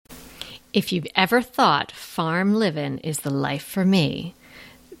If you've ever thought farm living is the life for me,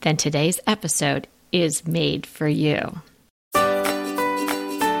 then today's episode is made for you.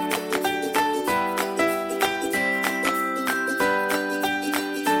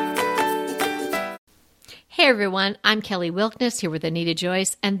 Hey everyone, I'm Kelly Wilkniss here with Anita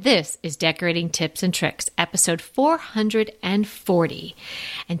Joyce, and this is Decorating Tips and Tricks, episode 440.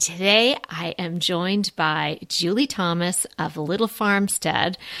 And today I am joined by Julie Thomas of Little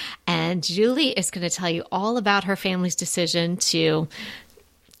Farmstead, and Julie is going to tell you all about her family's decision to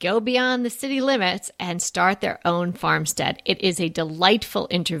go beyond the city limits and start their own farmstead. It is a delightful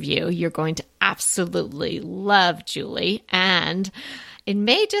interview. You're going to absolutely love Julie, and it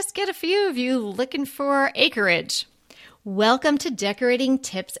may just get a few of you looking for acreage. Welcome to Decorating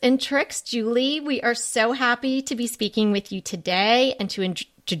Tips and Tricks, Julie. We are so happy to be speaking with you today and to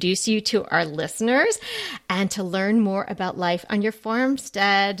introduce you to our listeners and to learn more about life on your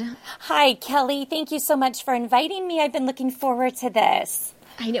farmstead. Hi, Kelly. Thank you so much for inviting me. I've been looking forward to this.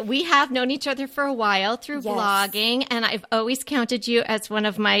 I know we have known each other for a while through blogging, and I've always counted you as one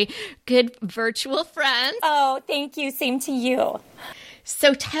of my good virtual friends. Oh, thank you. Same to you.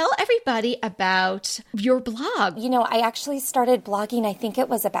 So tell everybody about your blog. You know, I actually started blogging, I think it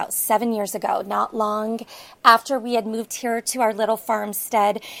was about 7 years ago, not long after we had moved here to our little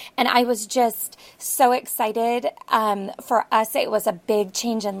farmstead. And I was just so excited. For us, it was a big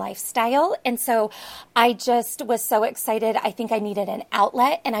change in lifestyle. And so I just was so excited. I think I needed an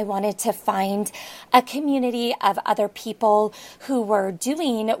outlet, and I wanted to find a community of other people who were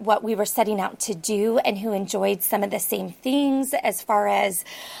doing what we were setting out to do and who enjoyed some of the same things as far as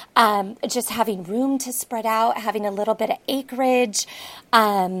just having room to spread out, having a little bit of acreage,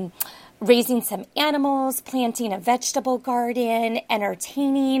 raising some animals, planting a vegetable garden,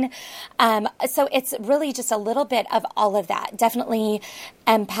 entertaining. So it's really just a little bit of all of that. Definitely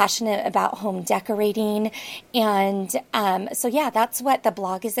am passionate about home decorating. And so, yeah, that's what the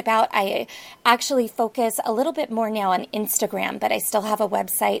blog is about. I actually focus a little bit more now on Instagram, but I still have a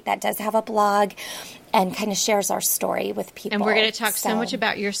website that does have a blog and kind of shares our story with people. And we're going to talk so much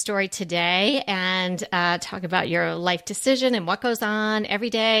about your story today and talk about your life decision and what goes on every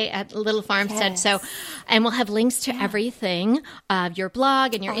day at Little Farmstead. Yes. So, and we'll have links to everything, your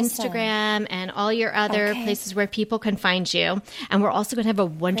blog and your Instagram and all your other places where people can find you. And we're also going to have a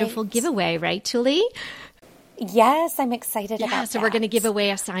wonderful giveaway, right, Julie? Yes, I'm excited about that. So we're going to give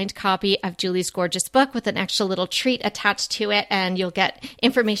away a signed copy of Julie's gorgeous book with an extra little treat attached to it, and you'll get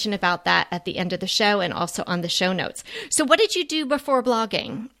information about that at the end of the show and also on the show notes. So what did you do before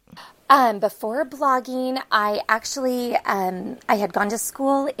blogging? Before blogging, I actually, I had gone to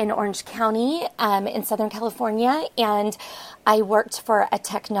school in Orange County in Southern California, and I worked for a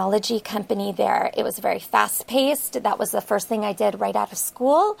technology company there. It was very fast-paced. That was the first thing I did right out of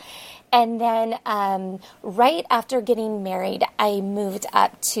school. And then right after getting married, I moved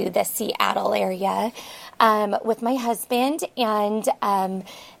up to the Seattle area with my husband. And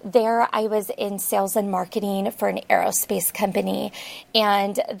there I was in sales and marketing for an aerospace company.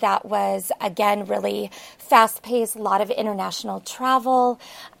 And that was, again, really fast-paced, a lot of international travel.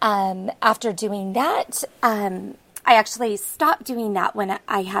 After doing that, I actually stopped doing that when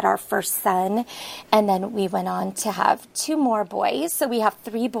I had our first son, and then we went on to have 2 more boys. So we have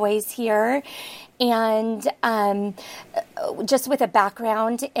 3 boys here, and just with a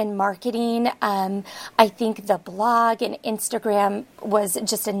background in marketing, I think the blog and Instagram was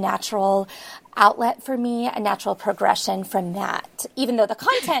just a natural outlet for me, a natural progression from that, even though the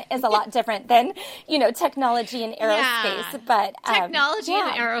content is a lot different than, you know, technology and aerospace. Yeah. But technology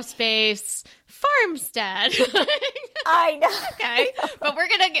and aerospace, farmstead. I know. Okay, but we're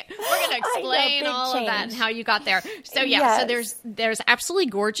gonna explain all of that and how you got there. So so there's absolutely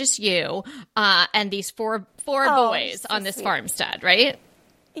gorgeous you and these four boys on this farmstead, right?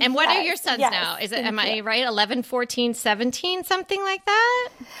 And what are your sons now? Is it, am I right? 11, 14, 17, something like that?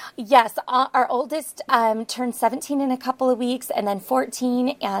 Yes. Our oldest turned 17 in a couple of weeks, and then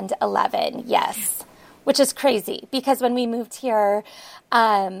 14 and 11. Yes. Which is crazy because when we moved here,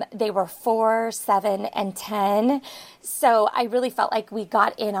 they were 4, 7, and 10. So I really felt like we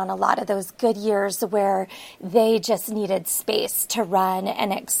got in on a lot of those good years where they just needed space to run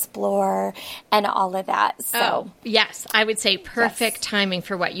and explore and all of that. So yes, I would say perfect timing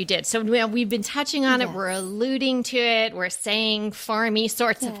for what you did. So we've been touching on it. We're alluding to it. We're saying farmy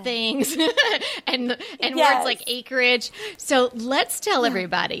sorts of things and words like acreage. So let's tell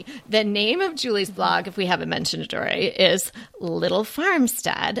everybody the name of Julie's blog, if we haven't mentioned it already, is Little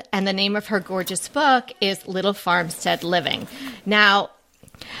Farmstead. And the name of her gorgeous book is Little Farmstead Living. Now,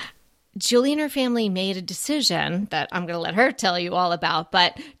 Julie and her family made a decision that I'm going to let her tell you all about,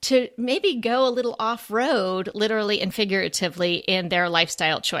 but to maybe go a little off-road, literally and figuratively, in their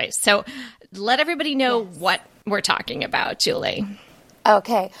lifestyle choice. So let everybody know what we're talking about, Julie.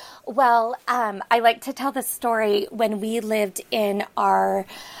 Okay. Well, I like to tell the story when we lived in our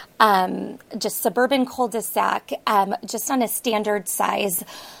just suburban cul-de-sac, just on a standard size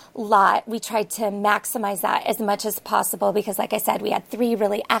lot. We tried to maximize that as much as possible because, like I said, we had 3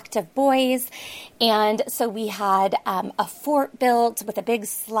 really active boys. And so we had a fort built with a big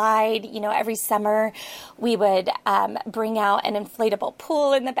slide. Every summer we would bring out an inflatable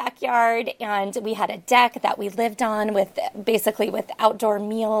pool in the backyard, and we had a deck that we lived on with outdoor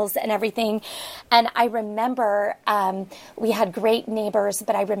meals and everything. And I remember we had great neighbors,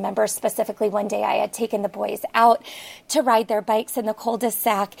 but I remember specifically one day I had taken the boys out to ride their bikes in the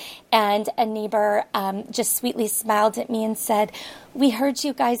cul-de-sac, and a neighbor just sweetly smiled at me and said, "We heard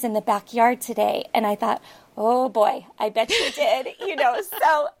you guys in the backyard today." And I thought, oh boy, I bet you did,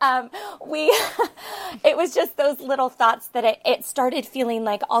 So it was just those little thoughts that it started feeling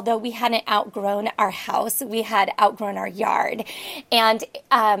like, although we hadn't outgrown our house, we had outgrown our yard. And,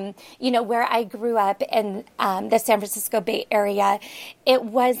 where I grew up in the San Francisco Bay Area, it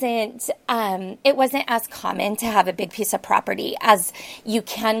wasn't as common to have a big piece of property as you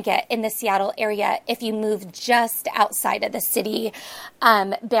can get in the Seattle area if you move just outside of the city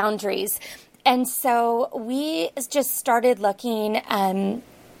boundaries. And so we just started looking.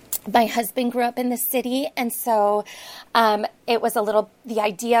 My husband grew up in the city, and so the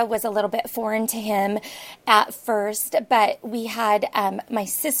idea was a little bit foreign to him at first, but we had, my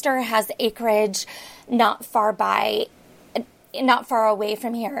sister has acreage not far away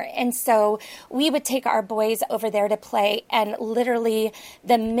from here. And so we would take our boys over there to play, and literally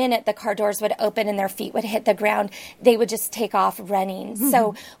the minute the car doors would open and their feet would hit the ground, they would just take off running. Mm-hmm.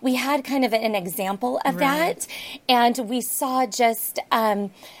 So we had kind of an example of that. And we saw just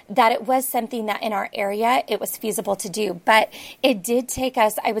that it was something that in our area it was feasible to do. But it did take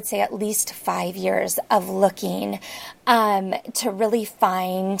us, I would say, at least 5 years of looking to really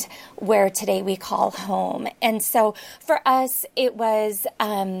find where today we call home. And so for us, it was,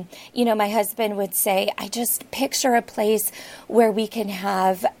 my husband would say, I just picture a place where we can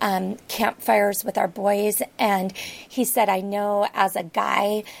have campfires with our boys. And he said, I know as a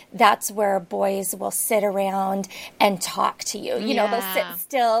guy, that's where boys will sit around and talk to you. They'll sit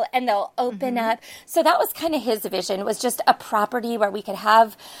still and they'll open up. So that was kind of his vision, was just a property where we could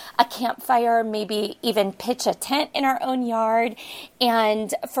have a campfire, maybe even pitch a tent in our own yard.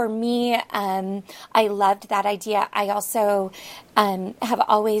 And for me, I loved that idea. I also have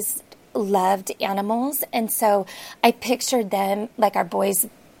always loved animals. And so I pictured them, like our boys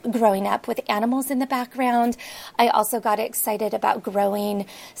growing up, with animals in the background. I also got excited about growing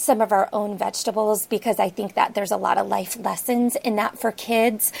some of our own vegetables because I think that there's a lot of life lessons in that for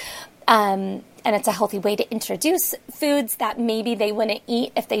kids. And it's a healthy way to introduce foods that maybe they wouldn't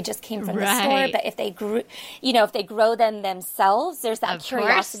eat if they just came from the store. But if they grew, if they grow them themselves, there's that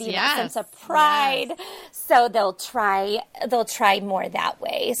curiosity, that sense of pride. Yes. So they'll try more that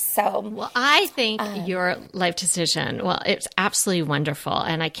way. So, well, I think your life decision, it's absolutely wonderful.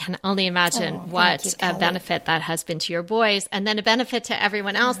 And I can only imagine what a benefit that has been to your boys, and then a benefit to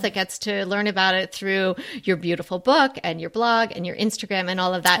everyone else that gets to learn about it through your beautiful book and your blog and your Instagram and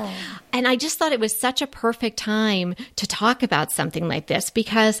all of that. And I just thought it was such a perfect time to talk about something like this,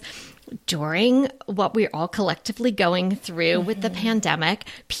 because during what we're all collectively going through with the pandemic,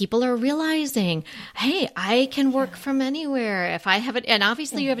 people are realizing, hey, I can work from anywhere if I have it. And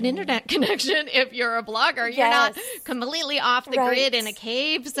obviously you have an internet connection. If you're a blogger, you're not completely off the grid in a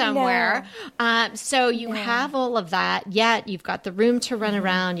cave somewhere. No. So you have all of that, yet you've got the room to run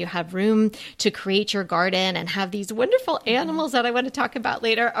around. You have room to create your garden and have these wonderful animals that I want to talk about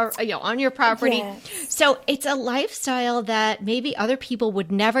later on your property. Yes. So it's a lifestyle that maybe other people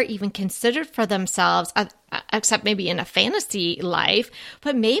would never even consider for themselves, except maybe in a fantasy life,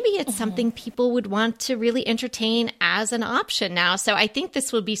 but maybe it's something people would want to really entertain as an option now. So I think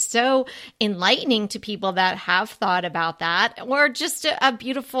this will be so enlightening to people that have thought about that, or just a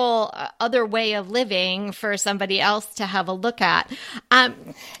beautiful other way of living for somebody else to have a look at.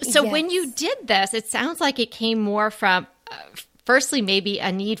 So when you did this, it sounds like it came more from firstly, maybe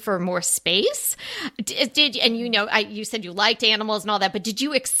a need for more space. You said you liked animals and all that, but did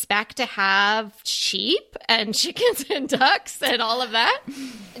you expect to have sheep and chickens and ducks and all of that?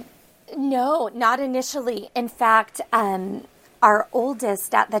 No, not initially. In fact, our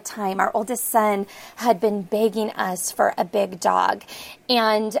oldest at the time, our oldest son, had been begging us for a big dog.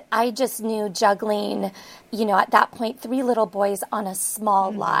 And I just knew juggling, at that point, 3 little boys on a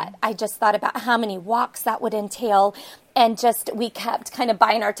small lot. I just thought about how many walks that would entail. And we kept kind of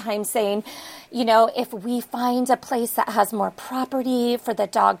buying our time saying, if we find a place that has more property for the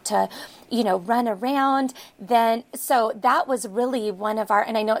dog to, run around, then, so that was really one of our,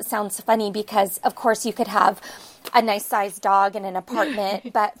 and I know it sounds funny because of course you could have a nice sized dog in an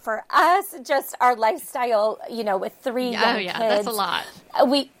apartment, but for us, just our lifestyle, with 3 young kids. That's a lot.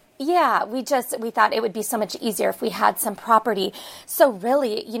 We thought it would be so much easier if we had some property. So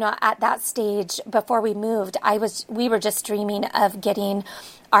really, at that stage before we moved, we were just dreaming of getting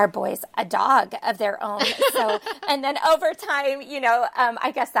our boys a dog of their own. So, and then over time,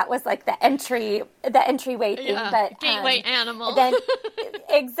 I guess that was like the entryway thing, but gateway animal. Then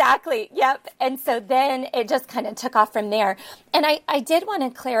exactly. Yep. And so then it just kind of took off from there. And I did want to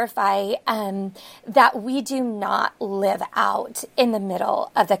clarify that we do not live out in the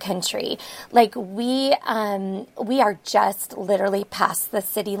middle of the country. Like we are just literally past the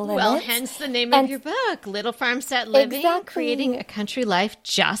city limits. Well, hence the name of your book, Little Farmstead Living, exactly. Creating a Country Life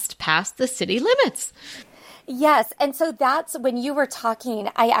Just Past the City Limits. Yes. And so that's when you were talking,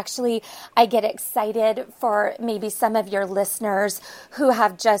 I get excited for maybe some of your listeners who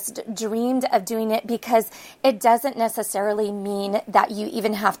have just dreamed of doing it, because it doesn't necessarily mean that you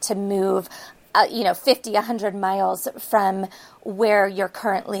even have to move 50, 100 miles from where you're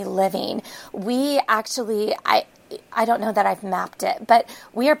currently living. We actually, I don't know that I've mapped it, but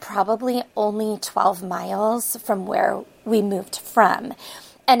we are probably only 12 miles from where we moved from.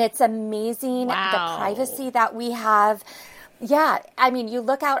 And it's amazing the privacy that we have. Yeah, I mean, you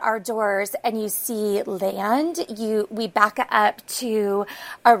look out our doors and you see land. We back up to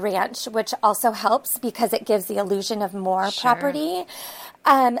a ranch, which also helps because it gives the illusion of more property.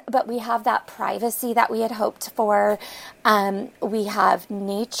 But we have that privacy that we had hoped for. We have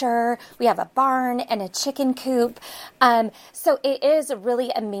nature. We have a barn and a chicken coop. So it is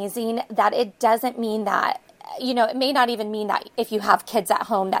really amazing that it doesn't mean that, it may not even mean that if you have kids at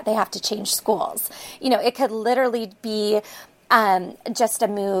home that they have to change schools. It could literally be just a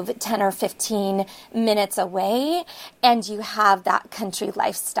move 10 or 15 minutes away, and you have that country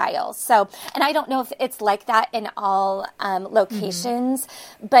lifestyle. So, and I don't know if it's like that in all locations,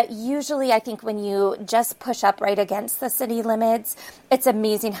 but usually I think when you just push up right against the city limits, it's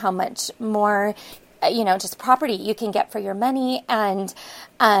amazing how much more, just property you can get for your money, and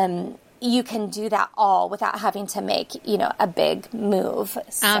you can do that all without having to make, a big move.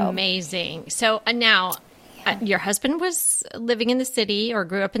 So. Amazing. So now your husband was living in the city or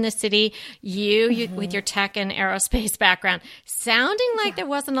grew up in the city. You with your tech and aerospace background, sounding like there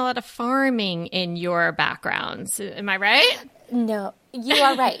wasn't a lot of farming in your backgrounds. Am I right? No, you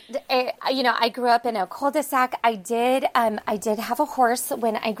are right. I grew up in a cul-de-sac. I did have a horse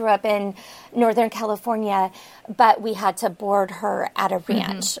when I grew up in Northern California, but we had to board her at a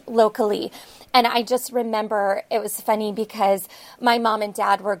ranch locally. And I just remember it was funny because my mom and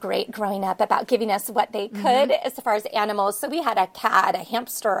dad were great growing up about giving us what they could as far as animals. So we had a cat, a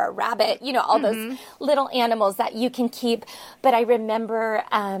hamster, a rabbit, all those little animals that you can keep. But I remember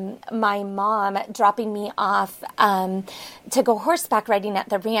my mom dropping me off to go horseback riding at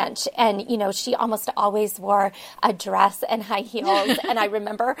the ranch. And, she almost always wore a dress and high heels. And I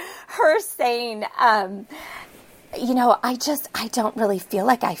remember her saying, I don't really feel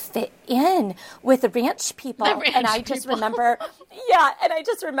like I fit in with the ranch people. And I just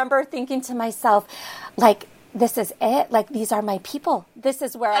remember thinking to myself, like, this is it. Like, these are my people. This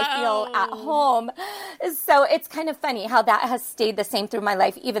is where I feel at home. So it's kind of funny how that has stayed the same through my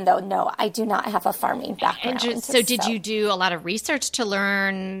life, even though, no, I do not have a farming background. And so did you do a lot of research to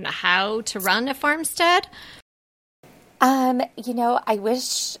learn how to run a farmstead? I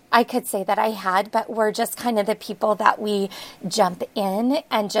wish I could say that I had, but we're just kind of the people that we jump in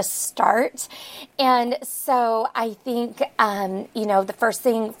and just start. And so I think, the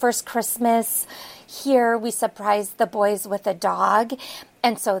first Christmas here, we surprised the boys with a dog.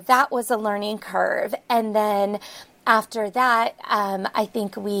 And so that was a learning curve. And then after that, I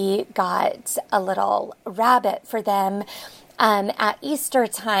think we got a little rabbit for them at Easter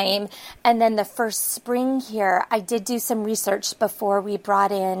time. And then the first spring here, I did do some research before we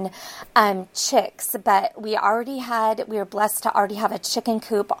brought in chicks, but we were blessed to already have a chicken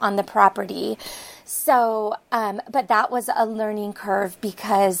coop on the property. So, but that was a learning curve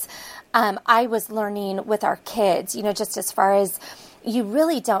because I was learning with our kids, just as far as you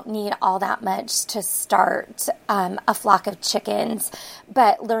really don't need all that much to start a flock of chickens,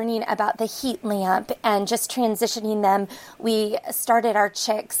 but learning about the heat lamp and just transitioning them. We started our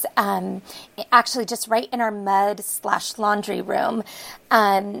chicks actually just right in our mud/laundry room.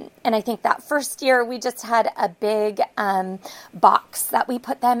 And I think that first year we just had a big box that we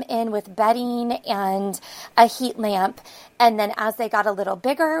put them in with bedding and a heat lamp. And then as they got a little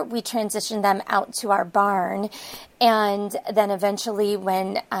bigger, we transitioned them out to our barn. And then eventually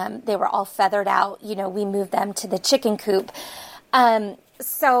when they were all feathered out, we moved them to the chicken coop.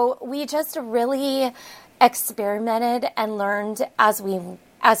 So we just really experimented and learned as we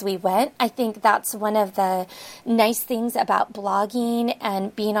went. I think that's one of the nice things about blogging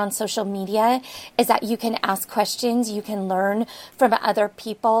and being on social media is that you can ask questions, you can learn from other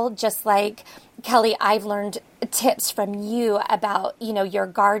people, just like Kelly, I've learned tips from you about, your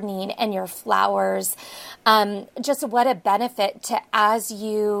gardening and your flowers. Just what a benefit to, as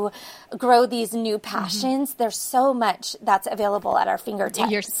you grow these new passions, there's so much that's available at our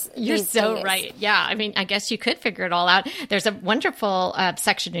fingertips. You're so days. right. Yeah. I mean, I guess you could figure it all out. There's a wonderful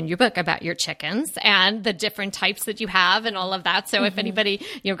section in your book about your chickens and the different types that you have and all of that. So if anybody,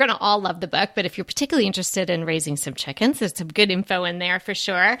 you're going to all love the book, but if you're particularly interested in raising some chickens, there's some good info in there for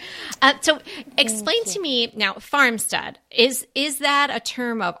sure. So explain to me now, farmstead, is that a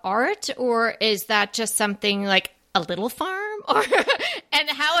term of art, or is that just something like a little farm? Or and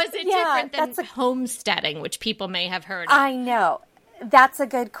how is it different than homesteading, which people may have heard of? I know. That's a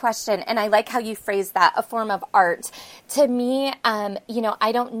good question. And I like how you phrase that, a form of art. To me,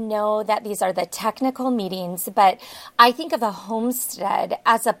 I don't know that these are the technical meanings, but I think of a homestead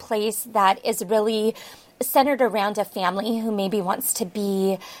as a place that is really centered around a family who maybe wants to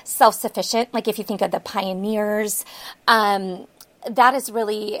be self-sufficient. Like if you think of the pioneers, that is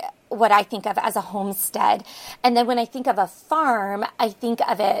really what I think of as a homestead. And then when I think of a farm, I think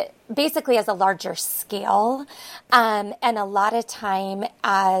of it basically as a larger scale, and a lot of time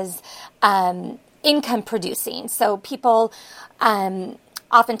as income producing. So people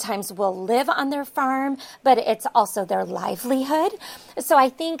oftentimes will live on their farm, but it's also their livelihood. So I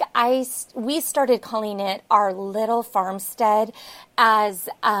think we started calling it our little farmstead as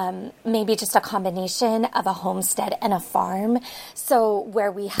maybe just a combination of a homestead and a farm. So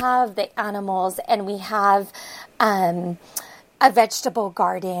where we have the animals and we have a vegetable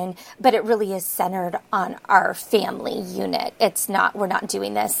garden, but it really is centered on our family unit. We're not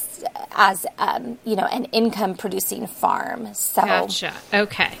doing this as, an income producing farm. So, gotcha.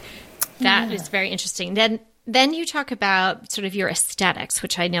 Okay. That is very interesting. Then you talk about sort of your aesthetics,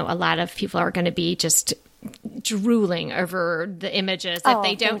 which I know a lot of people are going to be just drooling over the images. If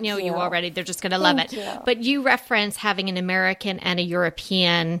they don't know you already, they're just going to love it. But you reference having an American and a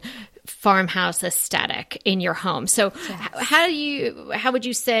European farmhouse aesthetic in your home. So how would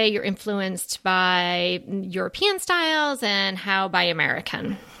you say you're influenced by European styles and how by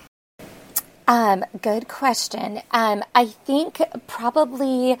American? Good question. I think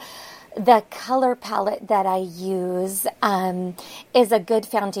probably the color palette that I use is a good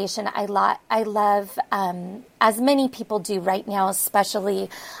foundation. I love, as many people do right now, especially,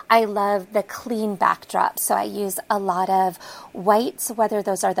 I love the clean backdrop. So I use a lot of whites, whether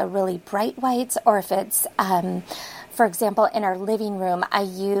those are the really bright whites or if it's, for example, in our living room, I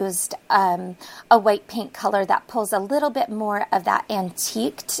used a white paint color that pulls a little bit more of that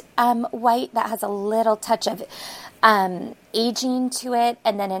antiqued white that has a little touch of aging to it.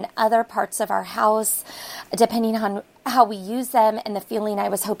 And then in other parts of our house, depending on how we use them and the feeling I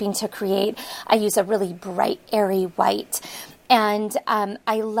was hoping to create, I use a really bright, airy white. And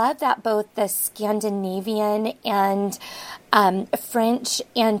I love that both the Scandinavian and French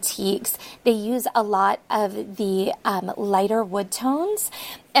antiques, they use a lot of the lighter wood tones.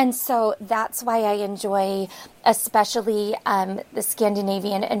 And so that's why I enjoy especially the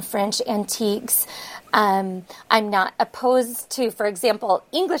Scandinavian and French antiques. I'm not opposed to, for example,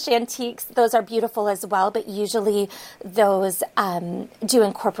 English antiques. Those are beautiful as well, but usually those do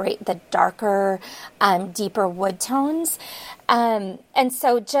incorporate the darker, deeper wood tones. And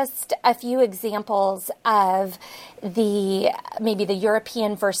so just a few examples of maybe the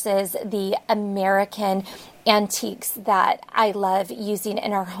European versus the American antiques that I love using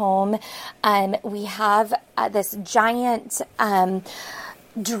in our home. We have this giant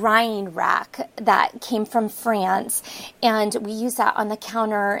drying rack that came from France, and we use that on the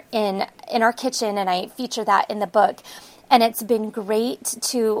counter in our kitchen, and I feature that in the book. And it's been great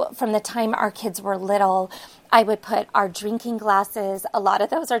from the time our kids were little, I would put our drinking glasses. A lot of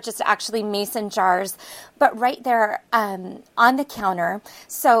those are just actually mason jars, but right there on the counter.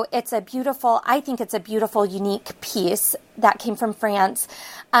 So it's I think it's a beautiful, unique piece that came from France.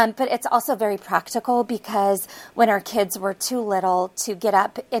 But it's also very practical because when our kids were too little to get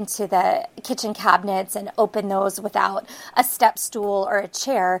up into the kitchen cabinets and open those without a step stool or a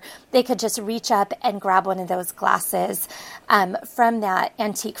chair, they could just reach up and grab one of those glasses from that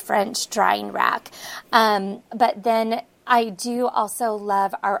antique French drying rack. But then I do also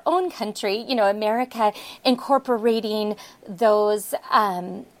love our own country, America, incorporating those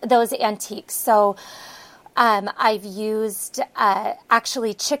antiques. So I've used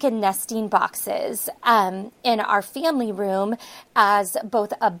actually chicken nesting boxes in our family room as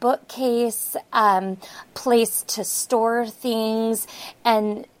both a bookcase, place to store things,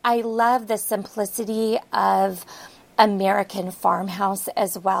 and I love the simplicity of American farmhouse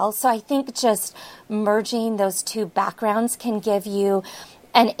as well. So I think just merging those two backgrounds can give you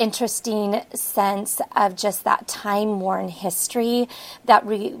an interesting sense of just that time-worn history that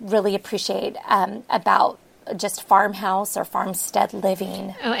we really appreciate about just farmhouse or farmstead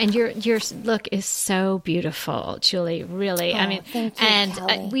living. Oh, and your look is so beautiful, Julie, really. I mean, thank you, and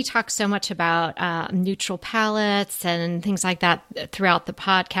Kelly. We talk so much about neutral palettes and things like that throughout the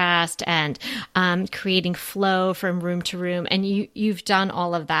podcast, and creating flow from room to room. And you've done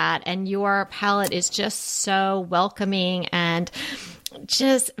all of that, and your palette is just so welcoming and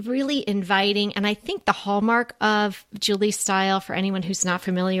just really inviting. And I think the hallmark of Julie's style, for anyone who's not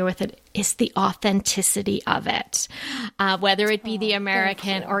familiar with it, is the authenticity of it, whether it be the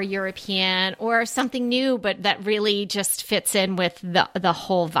American or European or something new, but that really just fits in with the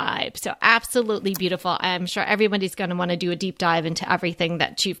whole vibe. So absolutely beautiful. I'm sure everybody's going to want to do a deep dive into everything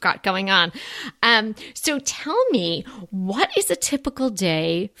that you've got going on. So tell me, what is a typical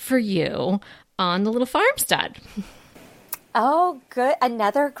day for you on the little farmstead? Oh, good.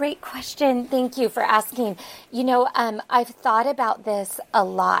 Another great question. Thank you for asking. I've thought about this a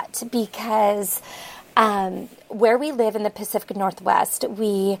lot because where we live in the Pacific Northwest,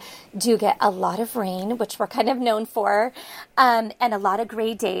 we do get a lot of rain, which we're kind of known for, and a lot of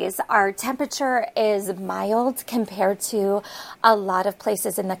gray days. Our temperature is mild compared to a lot of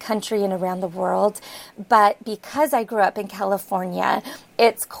places in the country and around the world. But because I grew up in California,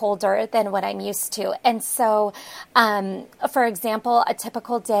 it's colder than what I'm used to. And so, for example, a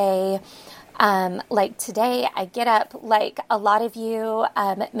typical day, like today, I get up like a lot of you,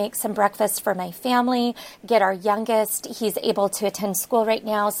 make some breakfast for my family, get our youngest. He's able to attend school right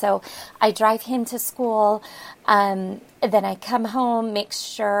now, so I drive him to school. Then I come home, make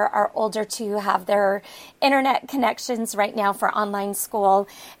sure our older two have their internet connections right now for online school.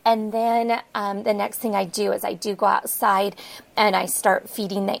 And then the next thing I do is I do go outside and I start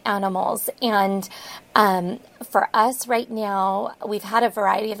feeding the animals. And for us right now, we've had a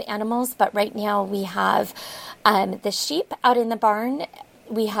variety of animals, but right now we have the sheep out in the barn.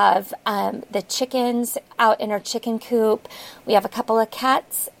 We have the chickens out in our chicken coop. We have a couple of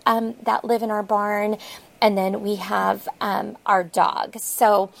cats that live in our barn. And then we have our dog.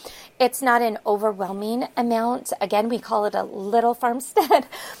 So it's not an overwhelming amount. Again, we call it a little farmstead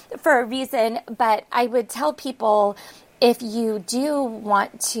for a reason. But I would tell people, if you do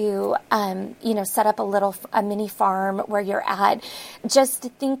want to, set up a mini farm where you're at, just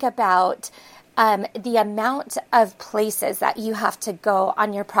think about the amount of places that you have to go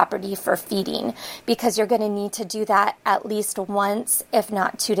on your property for feeding, because you're going to need to do that at least once, if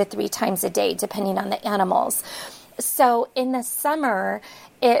not 2 to 3 times a day, depending on the animals. So in the summer,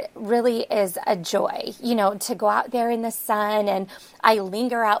 it really is a joy, to go out there in the sun, and I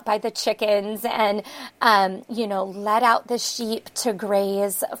linger out by the chickens and, let out the sheep to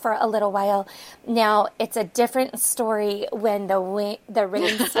graze for a little while. Now, it's a different story when the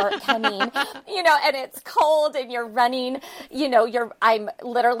rains start coming, and it's cold and you're running, I'm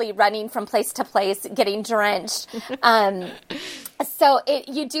literally running from place to place, getting drenched. So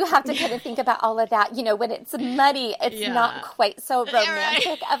you do have to kind of think about all of that. When it's muddy, it's not quite so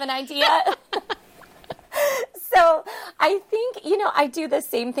romantic of an idea. So I think, I do the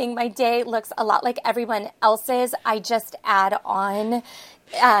same thing. My day looks a lot like everyone else's. I just add on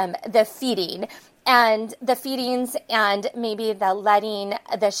the feeding. And the feedings and maybe the letting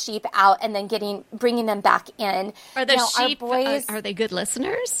the sheep out and then bringing them back in. Are the sheep, are they good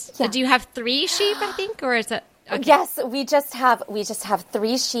listeners? Yeah. Do you have 3 sheep, I think, or is it? Okay. Yes, we just have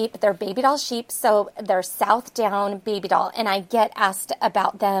 3 sheep. They're baby doll sheep, so they're South Down baby doll. And I get asked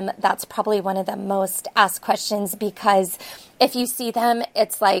about them. That's probably one of the most asked questions, because if you see them,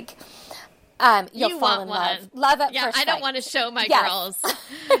 it's like you'll fall in love. Love at first sight. I don't want to show my Yes. girls.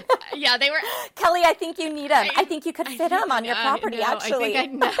 Yeah, they were. Kelly, I think you need them. I think you could fit them on your property, actually.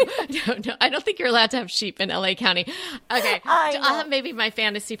 No, I don't think you're allowed to have sheep in LA County. Okay. I'll have maybe my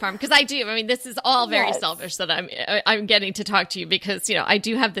fantasy farm, because I do. I mean, this is all very selfish that I'm getting to talk to you, because, I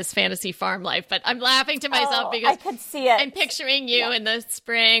do have this fantasy farm life, but I'm laughing to myself because I could see it. I'm picturing you in the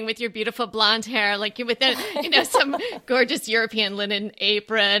spring with your beautiful blonde hair, like you with some gorgeous European linen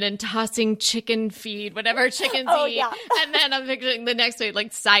apron and tossing chicken feed, whatever chickens eat. Yeah. And then I'm picturing the next week,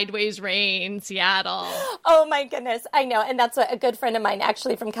 like sideways rain, Seattle. Oh my goodness. I know. And that's what a good friend of mine,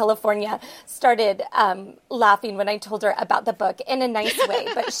 actually from California, started laughing when I told her about the book, in a nice way.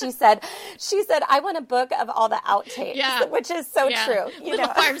 But she said, I want a book of all the outtakes, which is so true. Little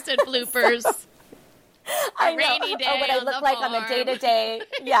farmstead bloopers. I know. Rainy day. What I look like on the day-to-day.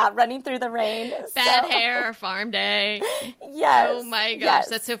 Yeah, running through the rain. Bad hair, farm day. Yes. Oh my gosh,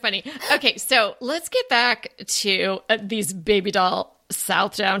 that's so funny. Okay, so let's get back to these baby doll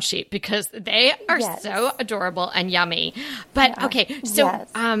South Down sheep, because they are so adorable and yummy. But okay, so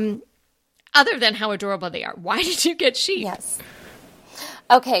other than how adorable they are, why did you get sheep? Yes.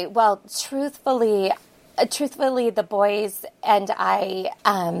 Okay, well, truthfully, the boys and I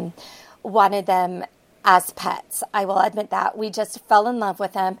wanted them as pets. I will admit that. We just fell in love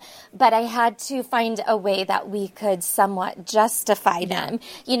with them, but I had to find a way that we could somewhat justify them,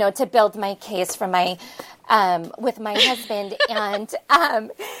 to build my case for my with my husband. And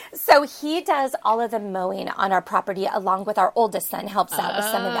so he does all of the mowing on our property, along with our oldest son helps out with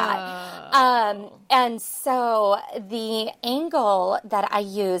some of that. And so the angle that I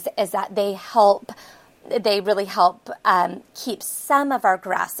use is that they really help keep some of our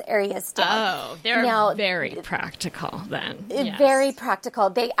grass areas down. Oh, they're very practical then. Yes. Very practical.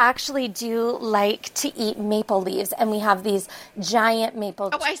 They actually do like to eat maple leaves, and we have these giant maple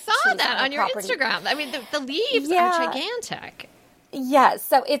trees. Oh, I saw that on your property. Instagram. I mean, the leaves are gigantic. Yes,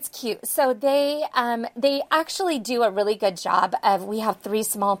 so it's cute. So they actually do a really good job of, we have 3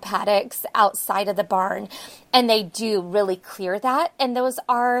 small paddocks outside of the barn, and they do really clear that. And those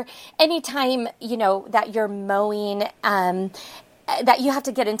are, anytime, that you're mowing, that you have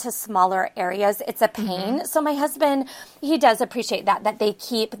to get into smaller areas, it's a pain. Mm-hmm. So my husband, he does appreciate that they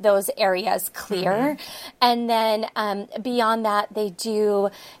keep those areas clear. Mm-hmm. And then beyond that, they do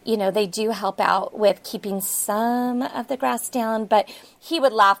help out with keeping some of the grass down, but he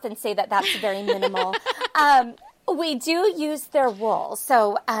would laugh and say that that's very minimal. We do use their wool.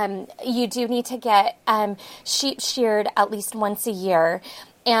 So you do need to get sheep sheared at least once a year.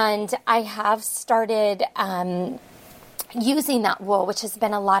 And I have started using that wool, which has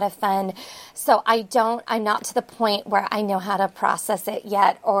been a lot of fun. So I'm not to the point where I know how to process it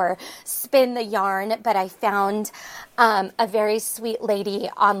yet or spin the yarn, but I found a very sweet lady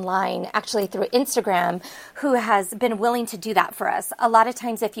online, actually through Instagram, who has been willing to do that for us. A lot of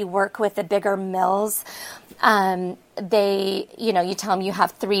times if you work with the bigger mills, you tell them you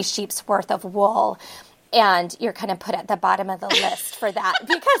have 3 sheep's worth of wool, and you're kind of put at the bottom of the list for that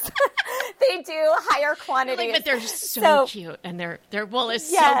because they do higher quantities. Really, but they're so cute, and their wool is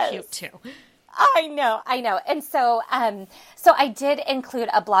so cute too. I know. And so I did include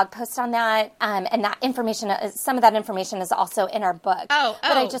a blog post on that, and that information, some of that information is also in our book. But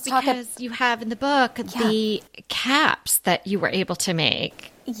I just because you have in the book the caps that you were able to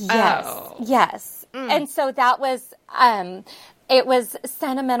make. Yes. And so that was, it was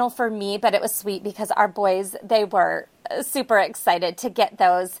sentimental for me, but it was sweet because our boys, they were super excited to get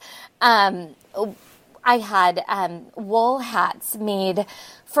those. I had wool hats made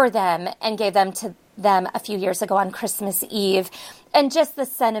for them and gave them to them a few years ago on Christmas Eve. And just the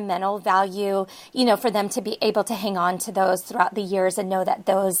sentimental value, for them to be able to hang on to those throughout the years and know that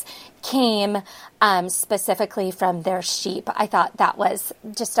those came specifically from their sheep. I thought that was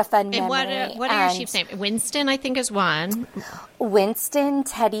just a fun memory. And what are your sheep's names? Winston, I think, is one. Winston,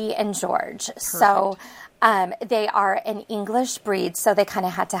 Teddy, and George. Perfect. So they are an English breed, so they kind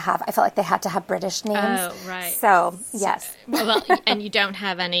of had to have, I felt like they had to have British names. Oh, right. So, yes. Well, and you don't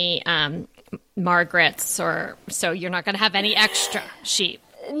have any Margarets, so you're not going to have any extra sheep.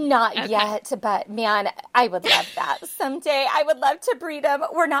 Not yet, but man, I would love that someday. I would love to breed them.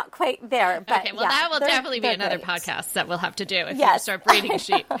 We're not quite there, but okay. Well, that will definitely be another podcast that we'll have to do if you start breeding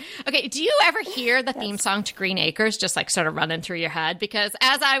sheep. Okay. Do you ever hear the theme song to Green Acres just like sort of running through your head? Because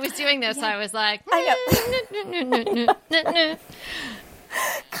as I was doing this, I was like, I know.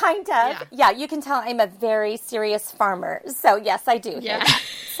 Kind of. Yeah, you can tell I'm a very serious farmer. So, yes, I do hear that.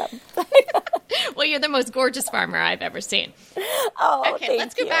 So. Well, you're the most gorgeous farmer I've ever seen. Oh, okay,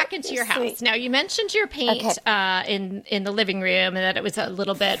 let's go back into your house. Sweet. Now, you mentioned your paint in the living room and that it was a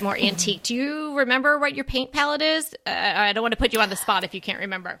little bit more antique. Do you remember what your paint palette is? I don't want to put you on the spot if you can't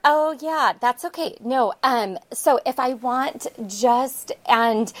remember. Oh, yeah, that's okay. No, so if I want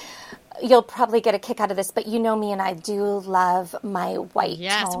and you'll probably get a kick out of this, but you know me and I do love my white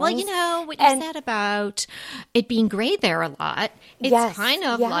tones. Well, you know, what you said about it being gray there a lot, it's kind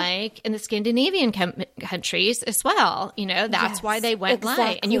of like in the Scandinavian countries as well. You know, that's why they went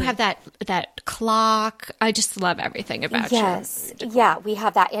light. And you have that clock. I just love everything about you. Yes. Yeah, we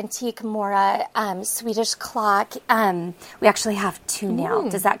have that antique Mora Swedish clock. We actually have 2 now.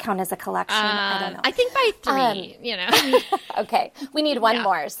 Does that count as a collection? I don't know. I think by 3, you know. Okay. We need one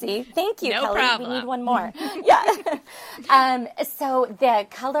more. See? Thank you, no Kelly. problem. We need one more. Yeah. So the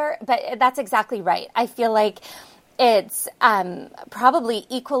color, but that's exactly right. I feel like it's probably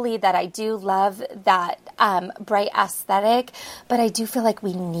equally that I do love that bright aesthetic, but I do feel like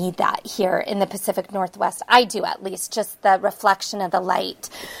we need that here in the Pacific Northwest. I do, at least, just the reflection of the light.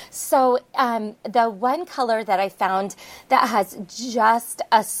 So the one color that I found that has just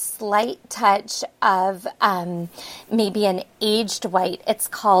a slight touch of maybe an aged white, it's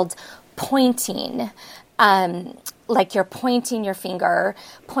called pointing. Like you're pointing your finger,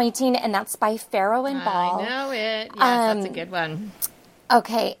 and that's by Farrow and Ball. I know it. Yes, that's a good one.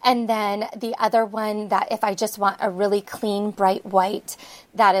 Okay, and then the other one that if I just want a really clean, bright white,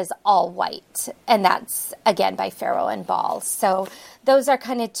 that is all white, and that's, again, by Farrow and Ball. So those are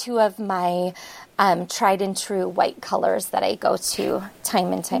kind of 2 of my tried and true white colors that I go to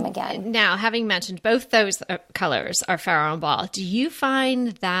time and time again. Now, having mentioned both those colors are Farrow and Ball, do you find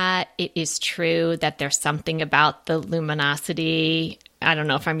that it is true that there's something about the luminosity, I don't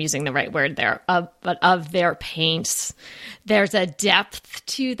know if I'm using the right word there, but of their paints, there's a depth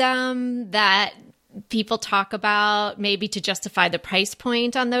to them that people talk about maybe to justify the price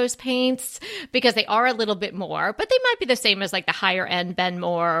point on those paints because they are a little bit more, but they might be the same as like the higher end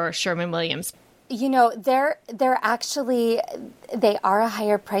Benmore or Sherwin-Williams. You know, they're actually, they are a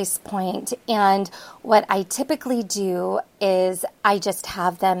higher price point. And what I typically do is I just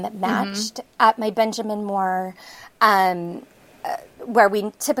have them matched at my Benjamin Moore, where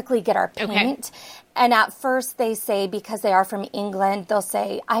we typically get our paint. Okay. And at first they say, because they are from England, they'll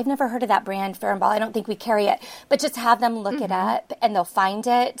say, I've never heard of that brand, Farrow and Ball. I don't think we carry it. But just have them look it up and they'll find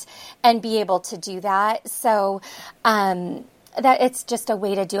it and be able to do that. So, that it's just a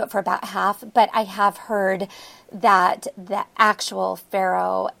way to do it for about half, but I have heard that the actual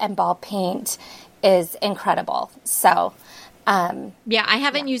Farrow and Ball paint is incredible. So, I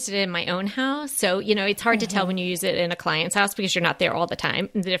haven't used it in my own house. So, you know, it's hard to tell when you use it in a client's house because you're not there all the time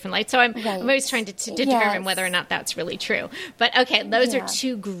in the different lights. So I'm always trying to determine whether or not that's really true. But okay, those are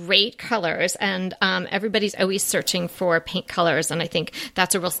 2 great colors and everybody's always searching for paint colors. And I think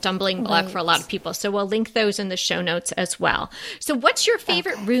that's a real stumbling block for a lot of people. So we'll link those in the show notes as well. So what's your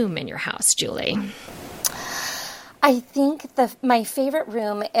favorite room in your house, Julie? I think my favorite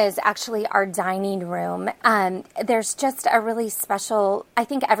room is actually our dining room. There's just a really special, I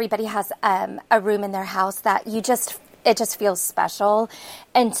think everybody has a room in their house that it just feels special.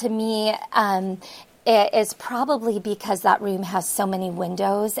 And to me, it is probably because that room has so many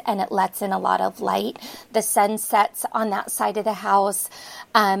windows and it lets in a lot of light. The sun sets on that side of the house.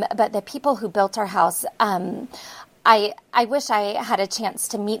 But the people who built our house, I wish I had a chance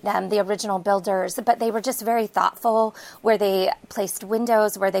to meet them, the original builders, but they were just very thoughtful where they placed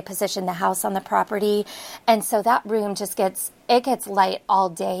windows, where they positioned the house on the property. And so that room just gets light all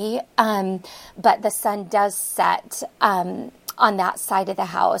day. But the sun does set, on that side of the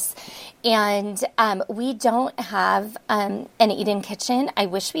house. And we don't have an eat-in kitchen. I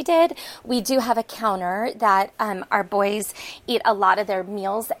wish we did. We do have a counter that our boys eat a lot of their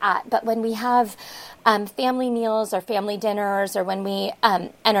meals at. But when we have family meals or family dinners or when we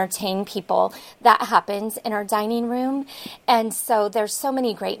entertain people, that happens in our dining room. And so there's so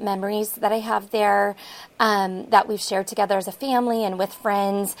many great memories that I have there that we've shared together as a family and with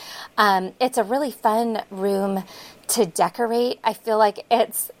friends. It's a really fun room to decorate. I feel like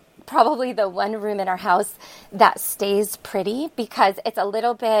it's probably the one room in our house that stays pretty because it's a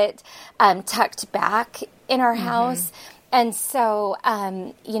little bit tucked back in our house. And so,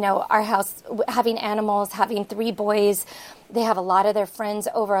 you know, our house, having animals, having 3 boys, they have a lot of their friends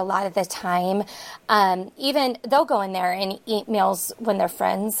over a lot of the time. Even they'll go in there and eat meals when their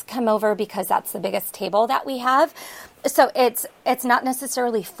friends come over because that's the biggest table that we have. So it's not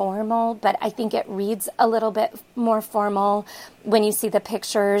necessarily formal, but I think it reads a little bit more formal when you see the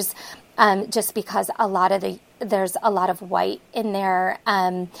pictures, just because there's a lot of white in there.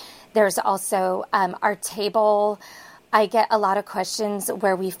 There's also our table. I get a lot of questions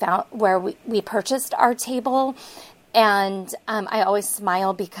where we purchased our table. And I always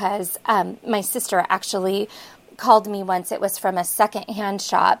smile because my sister actually called me once. It was from a secondhand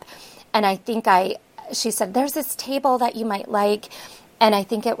shop. And I think she said, there's this table that you might like. And I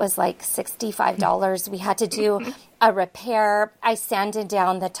think it was like $65. We had to do a repair. I sanded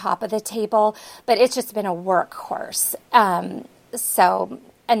down the top of the table, but it's just been a workhorse.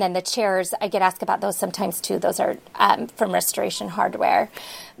 And then the chairs, I get asked about those sometimes too. Those are from Restoration Hardware.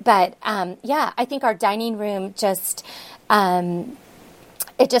 But I think our dining room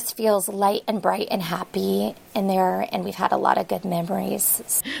it just feels light and bright and happy in there, and we've had a lot of good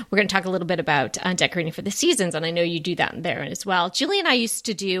memories. We're going to talk a little bit about decorating for the seasons, and I know you do that there as well. Julie and I used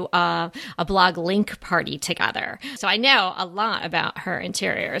to do a blog link party together, so I know a lot about her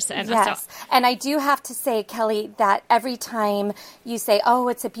interiors. And yes, and I do have to say, Kelly, that every time you say, oh,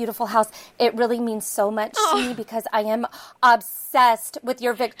 it's a beautiful house, it really means so much to me because I am obsessed with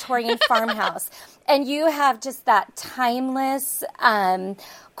your Victorian farmhouse. And you have just that timeless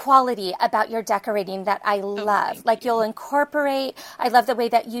quality about your decorating that I love. Like you'll incorporate, I love the way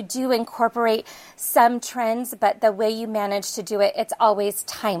that you do incorporate some trends, but the way you manage to do it, it's always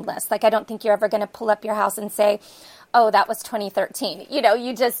timeless. Like I don't think you're ever going to pull up your house and say, oh, that was 2013.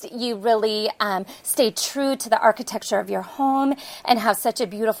 You really stay true to the architecture of your home and have such a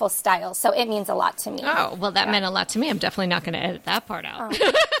beautiful style. So it means a lot to me. Oh, well, that meant a lot to me. I'm definitely not going to edit that part out.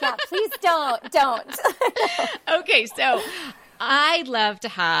 Yeah, please don't. Okay, so I love to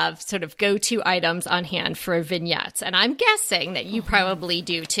have sort of go-to items on hand for vignettes, and I'm guessing that you probably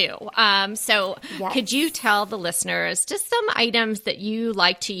do too. So yes. Could you tell the listeners just some items that you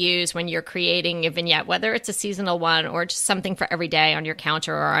like to use when you're creating a vignette, whether it's a seasonal one or just something for every day on your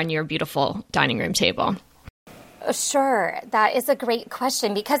counter or on your beautiful dining room table? Sure. That is a great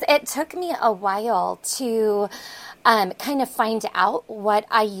question because it took me a while to kind of find out what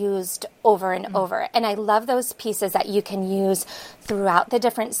I used over and over. And I love those pieces that you can use throughout the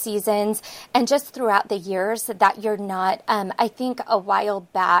different seasons and just throughout the years that you're not, I think a while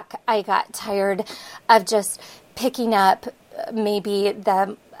back, I got tired of just picking up maybe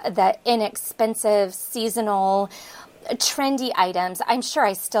the inexpensive seasonal trendy items. I'm sure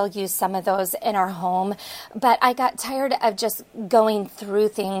I still use some of those in our home, but I got tired of just going through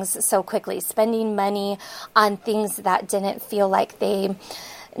things so quickly, spending money on things that didn't feel like they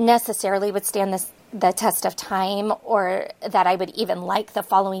necessarily would stand the test of time or that I would even like the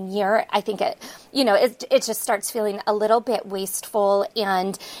following year. I think it just starts feeling a little bit wasteful,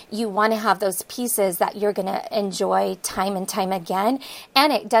 and you want to have those pieces that you're going to enjoy time and time again.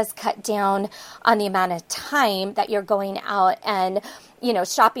 And it does cut down on the amount of time that you're going out and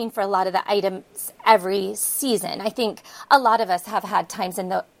shopping for a lot of the items every season. I think a lot of us have had times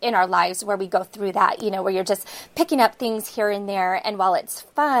in our lives where we go through that, where you're just picking up things here and there. And while it's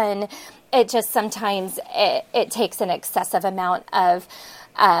fun, it just sometimes it takes an excessive amount of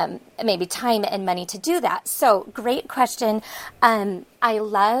maybe time and money to do that. So great question. I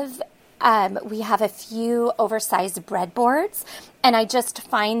love, we have a few oversized breadboards, and I just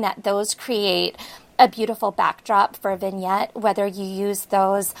find that those create a beautiful backdrop for a vignette, whether you use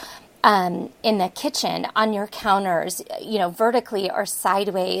those in the kitchen, on your counters, vertically or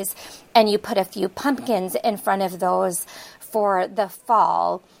sideways, and you put a few pumpkins in front of those for the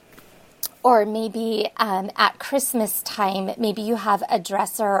fall. Or maybe at Christmas time, maybe you have a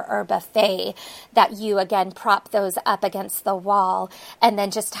dresser or buffet that you, again, prop those up against the wall and then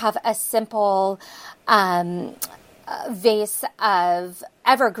just have a simple vase of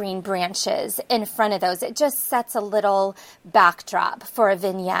evergreen branches in front of those. It just sets a little backdrop for a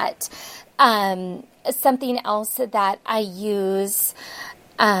vignette. Something else that I use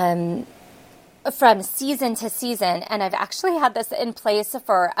from season to season, and I've actually had this in place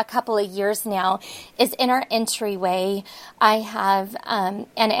for a couple of years now, is in our entryway. I have an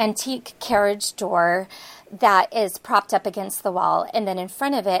antique carriage door that is propped up against the wall, and then in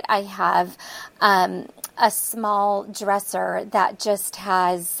front of it I have a small dresser that just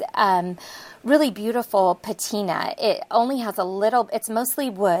has really beautiful patina. It only has a little, it's mostly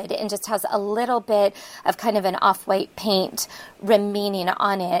wood and just has a little bit of kind of an off-white paint remaining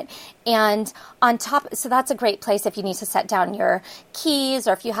on it. And on top, so that's a great place if you need to set down your keys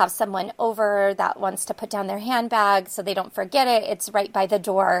or if you have someone over that wants to put down their handbag so they don't forget it, it's right by the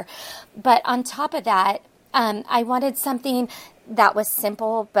door. But on top of that, I wanted something that was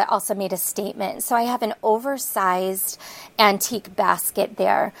simple but also made a statement. So I have an oversized antique basket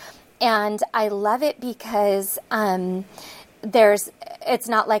there. And I love it because it's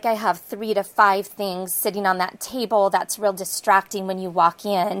not like I have 3 to 5 things sitting on that table that's real distracting when you walk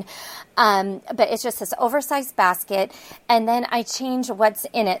in. But it's just this oversized basket, and then I change what's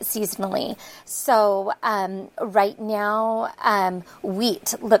in it seasonally. So right now,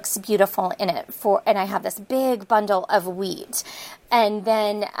 wheat looks beautiful in it, and I have this big bundle of wheat. And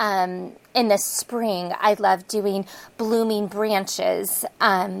then in the spring, I love doing blooming branches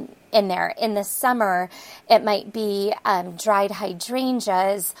in there. In the summer, it might be dried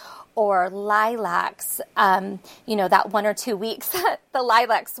hydrangeas or lilacs, that 1 or 2 weeks that the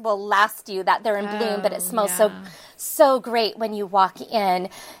lilacs will last you, that they're in bloom, but it smells so great when you walk in.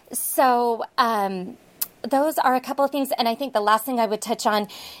 So those are a couple of things. And I think the last thing I would touch on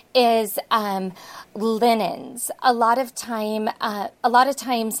is linens. A lot of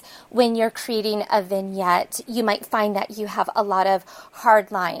times when you're creating a vignette, you might find that you have a lot of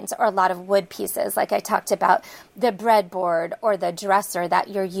hard lines or a lot of wood pieces, like I talked about the breadboard or the dresser that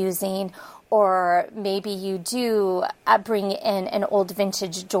you're using, or maybe you do bring in an old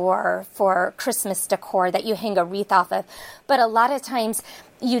vintage door for Christmas decor that you hang a wreath off of. But a lot of times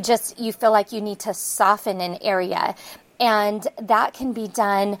you feel like you need to soften an area. And that can be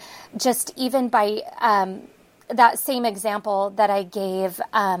done just even by that same example that I gave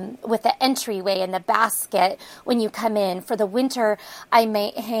with the entryway and the basket. When you come in for the winter, I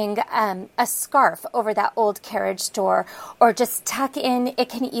might hang a scarf over that old carriage door, or just tuck in. It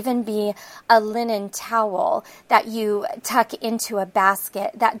can even be a linen towel that you tuck into a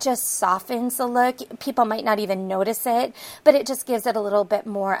basket that just softens the look. People might not even notice it, but it just gives it a little bit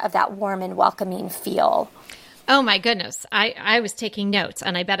more of that warm and welcoming feel. Oh my goodness. I was taking notes,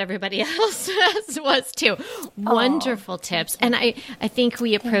 and I bet everybody else was too. Wonderful tips. And I think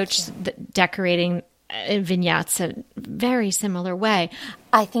we approach the decorating vignettes a very similar way.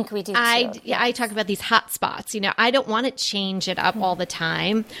 I think we do too. I talk about these hot spots. I don't want to change it up all the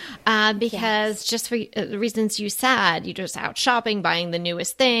time because just for the reasons you said, you're just out shopping, buying the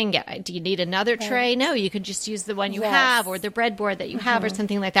newest thing. Do you need another tray? No, you could just use the one you have, or the breadboard that you have, or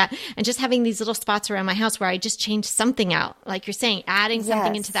something like that. And just having these little spots around my house where I just change something out, like you're saying, adding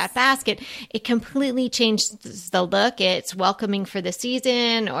something into that basket, it completely changes the look. It's welcoming for the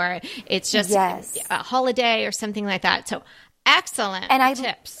season, or it's just a holiday or something like that. So excellent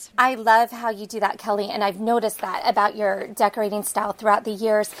tips. I love how you do that, Kelly, and I've noticed that about your decorating style throughout the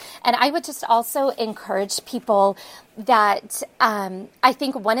years. And I would just also encourage people that I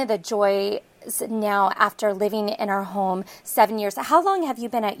think one of the joys now, after living in our home 7 years, how long have you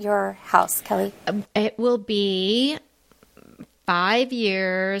been at your house, Kelly? It will be 5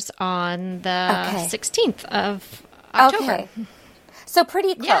 years on the 16th of October. Okay. So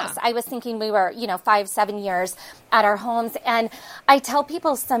pretty close. Yeah. I was thinking we were, 5-7 years at our homes. And I tell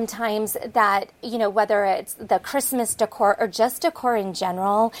people sometimes that, whether it's the Christmas decor or just decor in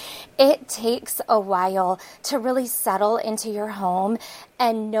general, it takes a while to really settle into your home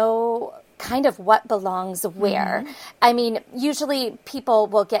and know kind of what belongs where. Mm-hmm. I mean, usually people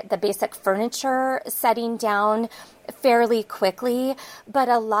will get the basic furniture setting down fairly quickly, but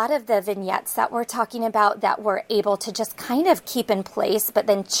a lot of the vignettes that we're talking about that we're able to just kind of keep in place, but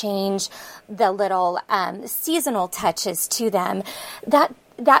then change the little seasonal touches to them,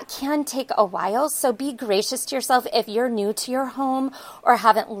 that can take a while. So be gracious to yourself. If you're new to your home or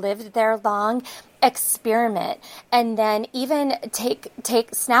haven't lived there long, experiment, and then even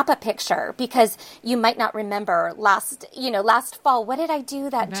snap a picture, because you might not remember last fall, what did I do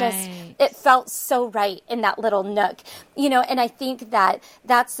that just, it felt so right in that little nook, and I think that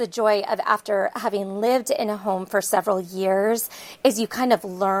that's the joy of, after having lived in a home for several years, is you kind of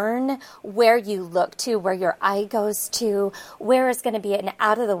learn where you look to, where your eye goes to, where is going to be an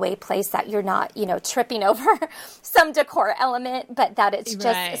out of the way place that you're not, tripping over some decor element, but that it's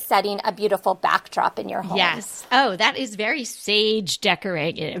just setting a beautiful backdrop in your home. Yes. Oh, that is very sage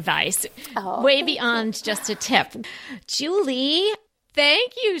decorating advice. Way beyond just a tip. Julie,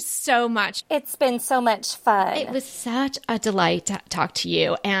 thank you so much. It's been so much fun. It was such a delight to talk to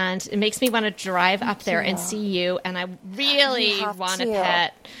you, and it makes me want to drive up there and see you, and I really want to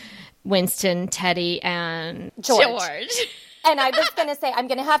pet Winston, Teddy, and George. And I was going to say,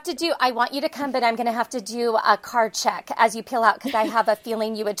 I want you to come, but I'm going to have to do a car check as you peel out, because I have a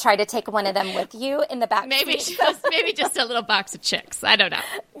feeling you would try to take one of them with you in the back seat. Maybe just a little box of chicks. I don't know.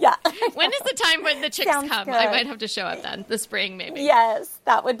 Yeah. When is the time when the chicks come? Good. I might have to show up then, the spring maybe. Yes,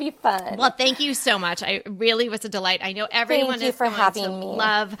 that would be fun. Well, thank you so much. I really was a delight. I know everyone is going to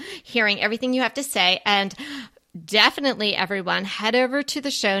love hearing everything you have to say. And definitely, everyone, head over to the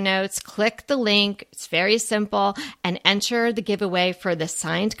show notes, click the link. It's very simple, and enter the giveaway for the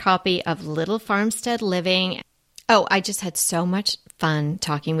signed copy of Little Farmstead Living. Oh, I just had so much fun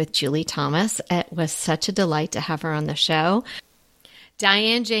talking with Julie Thomas. It was such a delight to have her on the show.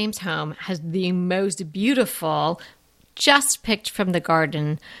 Diane James Home has the most beautiful, just picked from the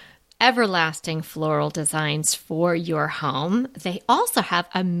garden, everlasting floral designs for your home. They also have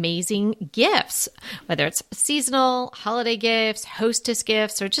amazing gifts, whether it's seasonal, holiday gifts, hostess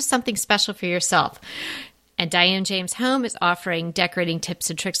gifts, or just something special for yourself. And Diane James Home is offering Decorating Tips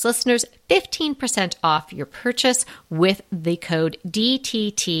and Tricks listeners 15% off your purchase with the code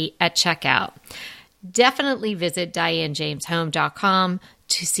DTT at checkout. Definitely visit DianeJamesHome.com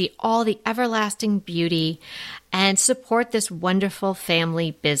to see all the everlasting beauty and support this wonderful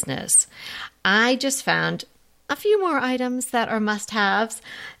family business. I just found a few more items that are must-haves.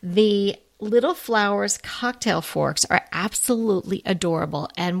 The Little Flowers cocktail forks are absolutely adorable,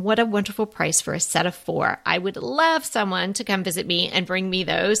 and what a wonderful price for a set of 4. I would love someone to come visit me and bring me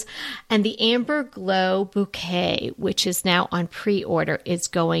those. And the Amber Glow bouquet, which is now on pre-order, is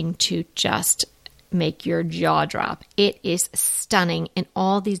going to just make your jaw drop. It is stunning in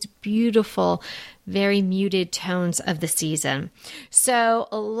all these beautiful, very muted tones of the season. So,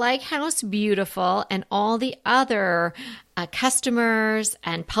 like House Beautiful and all the other customers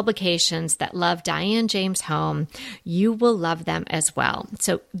and publications that love Diane James Home, you will love them as well.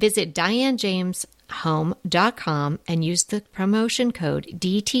 So visit DianeJamesHome.com and use the promotion code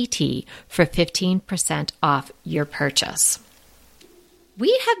DTT for 15% off your purchase.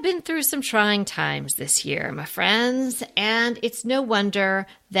 We have been through some trying times this year, my friends, and it's no wonder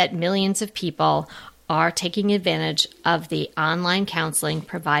that millions of people are taking advantage of the online counseling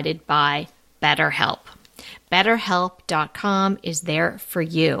provided by BetterHelp. BetterHelp.com is there for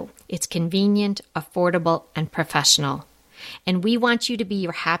you. It's convenient, affordable, and professional. And we want you to be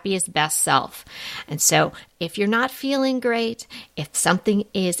your happiest, best self. And so if you're not feeling great, if something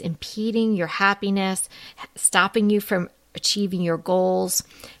is impeding your happiness, stopping you from achieving your goals,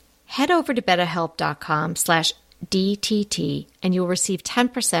 head over to betterhelp.com/DTT and you'll receive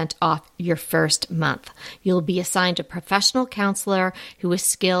 10% off your first month. You'll be assigned a professional counselor who is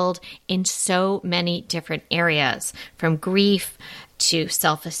skilled in so many different areas, from grief to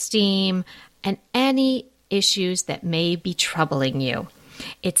self-esteem and any issues that may be troubling you.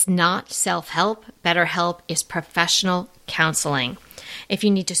 It's not self-help. BetterHelp is professional counseling. If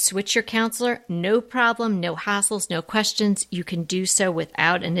you need to switch your counselor, no problem, no hassles, no questions. You can do so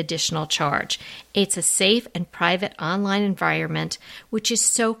without an additional charge. It's a safe and private online environment, which is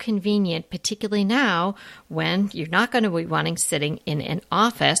so convenient, particularly now when you're not going to be wanting sitting in an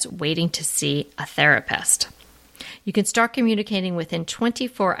office waiting to see a therapist. You can start communicating within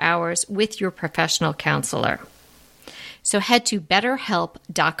 24 hours with your professional counselor. So head to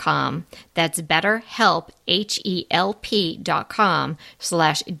betterhelp.com. That's betterhelp,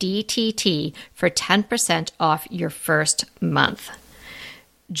 HELP.com/DTT for 10% off your first month.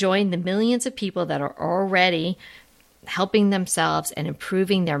 Join the millions of people that are already helping themselves and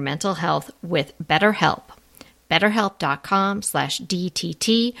improving their mental health with BetterHelp.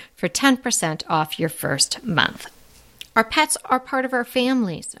 betterhelp.com/DTT for 10% off your first month. Our pets are part of our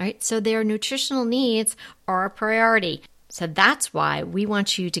families, right? So their nutritional needs are a priority. So that's why we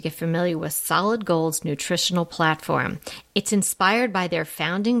want you to get familiar with Solid Gold's nutritional platform. It's inspired by their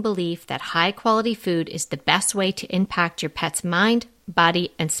founding belief that high-quality food is the best way to impact your pet's mind,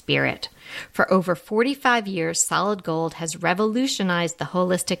 body, and spirit. For over 45 years, Solid Gold has revolutionized the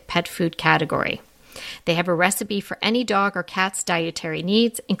holistic pet food category. They have a recipe for any dog or cat's dietary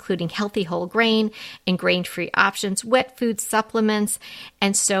needs, including healthy whole grain and grain-free options, wet food supplements,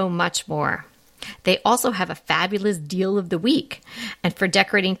 and so much more. They also have a fabulous deal of the week. And for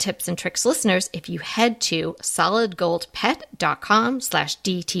Decorating Tips and Tricks listeners, if you head to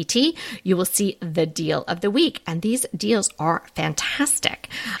solidgoldpet.com/DTT, you will see the deal of the week. And these deals are fantastic.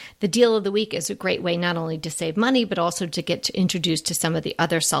 The deal of the week is a great way not only to save money, but also to get introduced to some of the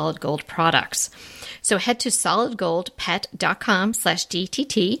other Solid Gold products. So head to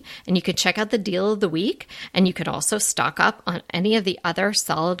solidgoldpet.com/DTT and you can check out the deal of the week, and you can also stock up on any of the other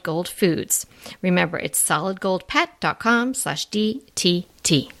Solid Gold foods. Remember, it's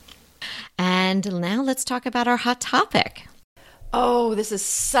solidgoldpet.com/DTT. And now let's talk about our hot topic. Oh, this is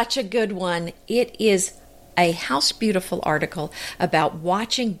such a good one. It is a House Beautiful article about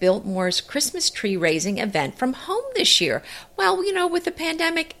watching Biltmore's Christmas tree raising event from home this year. Well, you know, with the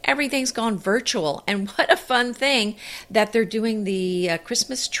pandemic, everything's gone virtual. And what a fun thing that they're doing the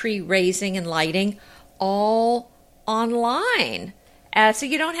Christmas tree raising and lighting all online. So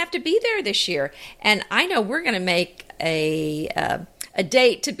you don't have to be there this year. And I know we're going to make a a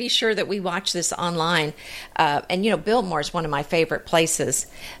date to be sure that we watch this online. And, Biltmore is one of my favorite places.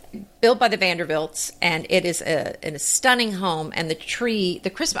 Built by the Vanderbilts, and it is a stunning home. And the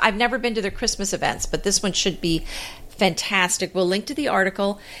Christmas, I've never been to their Christmas events, but this one should be fantastic. We'll link to the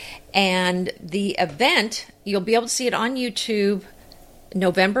article. And the event, you'll be able to see it on YouTube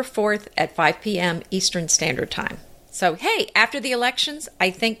November 4th at 5 p.m. Eastern Standard Time. So, hey, after the elections, I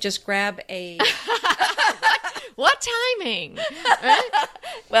think just grab a... What timing?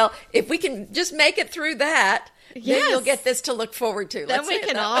 Well, if we can just make it through that, then you'll get this to look forward to. Then we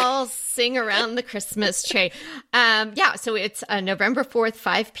can all sing around the Christmas tree. So it's November 4th,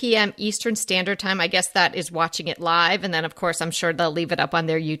 5 p.m. Eastern Standard Time. I guess that is watching it live. And then, of course, I'm sure they'll leave it up on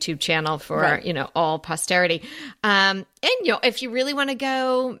their YouTube channel for, all posterity. And, if you really want to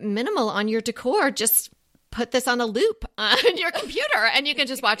go minimal on your decor, just put this on a loop on your computer and you can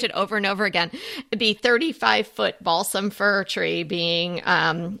just watch it over and over again. The 35-foot balsam fir tree being,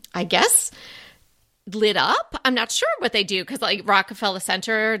 I guess, lit up. I'm not sure what they do because like Rockefeller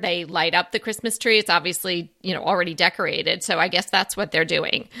Center, they light up the Christmas tree. It's obviously, already decorated. So I guess that's what they're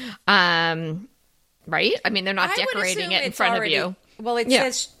doing. Right? I mean, they're not decorating it in front of you. Well, it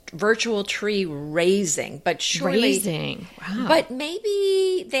says virtual tree raising, but surely... Raising. Wow. But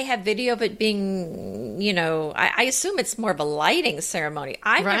maybe they have video of it being, I assume it's more of a lighting ceremony.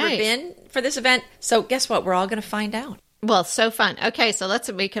 I've never been for this event. So guess what? We're all going to find out. Well, so fun. Okay, so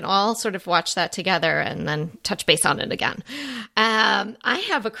we can all sort of watch that together and then touch base on it again. I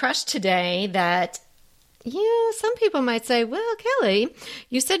have a crush today that, some people might say, well, Kelly,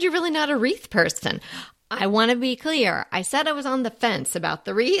 you said you're really not a wreath person. I want to be clear. I said I was on the fence about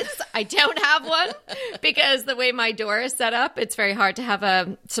the wreaths. I don't have one because the way my door is set up, it's very hard to have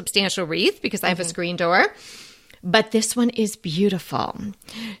a substantial wreath because I have a screen door. But this one is beautiful.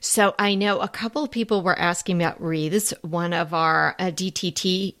 So I know a couple of people were asking about wreaths. One of our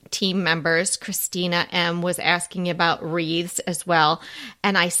DTT team members, Christina M., was asking about wreaths as well.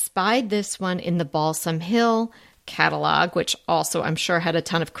 And I spied this one in the Balsam Hill catalog, which also I'm sure had a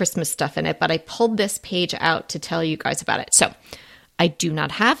ton of Christmas stuff in it. But I pulled this page out to tell you guys about it. So I do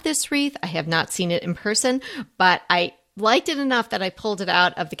not have this wreath. I have not seen it in person, but I liked it enough that I pulled it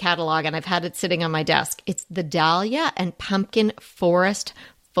out of the catalog and I've had it sitting on my desk. It's the Dahlia and Pumpkin Forest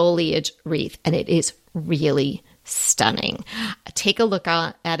Foliage Wreath, and it is really stunning. Take a look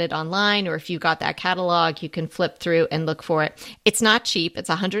at it online, or if you got that catalog, you can flip through and look for it. It's not cheap. It's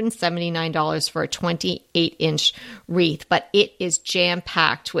 $179 for a 28-inch wreath, but it is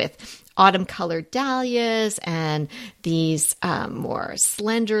jam-packed with autumn-colored dahlias and these more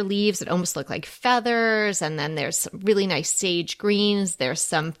slender leaves that almost look like feathers. And then there's some really nice sage greens. There's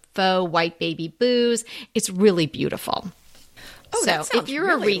some faux white baby boos. It's really beautiful. Oh, so if you're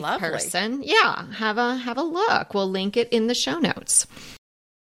really a wreath lovely person, have a look. We'll link it in the show notes.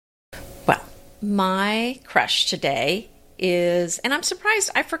 Well, my crush today is, and I'm surprised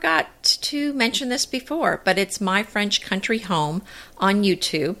I forgot to mention this before, but it's My French Country Home on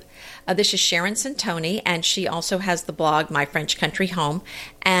YouTube. This is Sharon Santoni, and she also has the blog My French Country Home,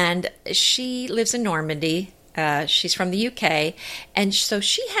 and she lives in Normandy. She's from the UK, and so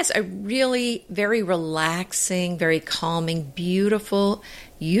she has a really very relaxing, very calming, beautiful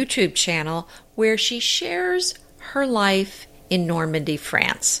YouTube channel where she shares her life in Normandy,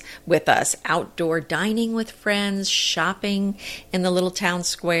 France with us. Outdoor dining with friends, shopping in the little town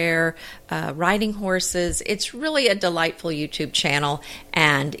square, riding horses. It's really a delightful YouTube channel.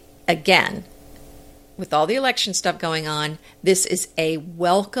 And again, with all the election stuff going on, this is a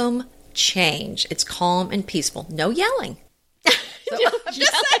welcome change. It's calm and peaceful. No yelling. So,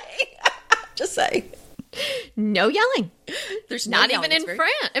 just saying. No yelling. There's not no even yelling.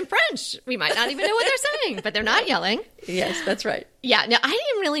 in French. We might not even know what they're saying, but they're not yelling. Yes, that's right. Yeah, no, I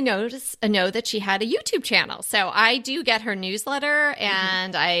didn't really know that she had a YouTube channel. So I do get her newsletter,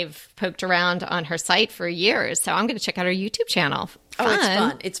 and I've poked around on her site for years. So I'm going to check out her YouTube channel. Fun. Oh, it's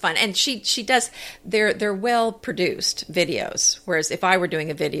fun. It's fun. And she does, they're well produced videos. Whereas if I were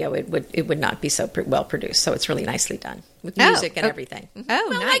doing a video, it would not be so well produced. So it's really nicely done with music and everything. Oh,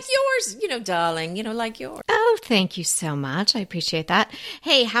 well, nice. like yours, darling, like yours. Oh, thank you so much. I appreciate that.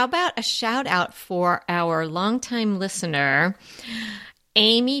 Hey, how about a shout out for our longtime listener,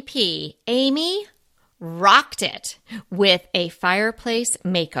 Amy P. Amy rocked it with a fireplace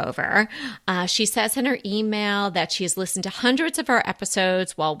makeover. She says in her email that she has listened to hundreds of our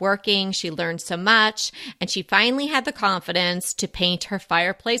episodes while working. She learned so much, and she finally had the confidence to paint her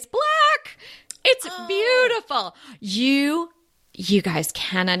fireplace black. It's beautiful. You You guys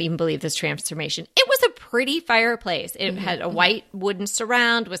cannot even believe this transformation. It was a pretty fireplace. It had a white wooden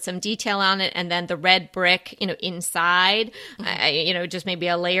surround with some detail on it, and then the red brick, inside, just maybe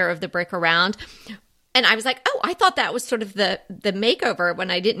a layer of the brick around. And I was like, oh, I thought that was sort of the makeover when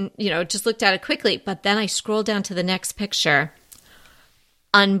I didn't, just looked at it quickly. But then I scrolled down to the next picture.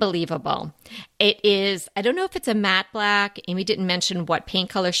 Unbelievable. It is, I don't know if it's a matte black. Amy didn't mention what paint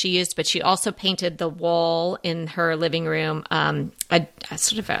color she used, but she also painted the wall in her living room a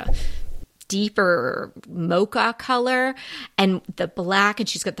sort of a deeper mocha color, and the black, and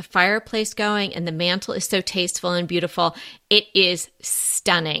she's got the fireplace going, and the mantle is so tasteful and beautiful. It is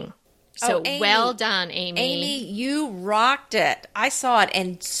stunning. So Amy, well done, Amy. Amy, you rocked it. I saw it,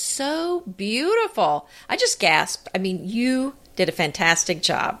 and so beautiful. I just gasped. I mean, you did a fantastic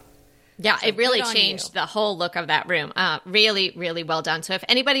job. Yeah, So it really good on changed you. the whole look of that room. Really, really well done. So if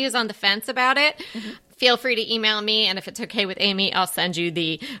anybody is on the fence about it, feel free to email me. And if it's okay with Amy, I'll send you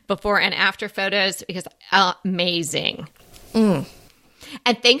the before and after photos because amazing. And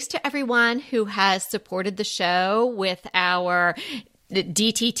thanks to everyone who has supported the show with our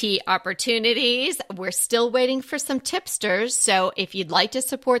DTT opportunities. We're still waiting for some tipsters. So if you'd like to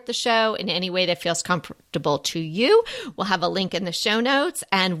support the show in any way that feels comfortable to you, we'll have a link in the show notes.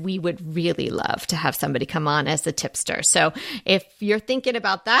 And we would really love to have somebody come on as a tipster. So if you're thinking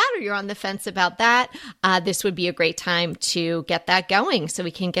about that or you're on the fence about that, this would be a great time to get that going so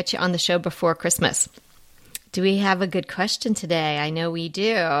we can get you on the show before Christmas. Do we have a good question today? I know we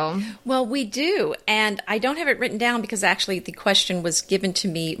do. Well, we do. And I don't have it written down because actually the question was given to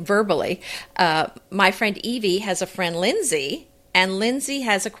me verbally. My friend Evie has a friend, Lindsay, and Lindsay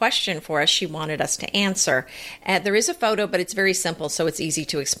has a question for us she wanted us to answer. There is a photo, but it's very simple, so it's easy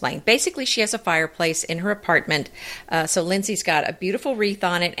to explain. Basically, she has a fireplace in her apartment. So Lindsay's got a beautiful wreath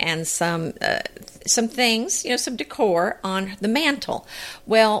on it and some things, some decor on the mantle.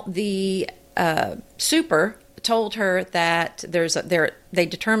 Well, the super told her that they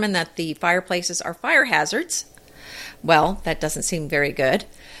determined that the fireplaces are fire hazards. Well, that doesn't seem very good.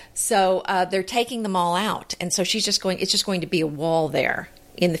 So they're taking them all out. And so it's just going to be a wall there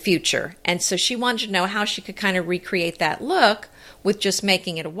in the future. And so she wanted to know how she could kind of recreate that look with just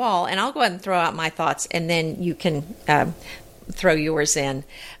making it a wall. And I'll go ahead and throw out my thoughts, and then you can throw yours in.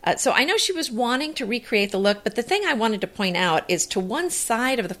 So I know she was wanting to recreate the look, but the thing I wanted to point out is to one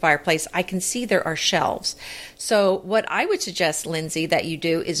side of the fireplace, I can see there are shelves. So what I would suggest, Lindsay, that you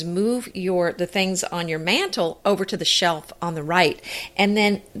do is move the things on your mantle over to the shelf on the right. And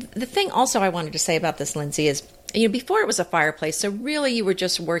then the thing also I wanted to say about this, Lindsay, is before it was a fireplace, so really you were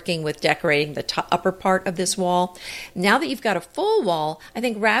just working with decorating the upper part of this wall. Now that you've got a full wall, I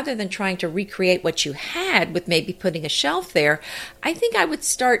think rather than trying to recreate what you had with maybe putting a shelf there, I think I would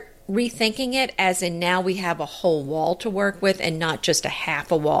start rethinking it as in now we have a whole wall to work with and not just a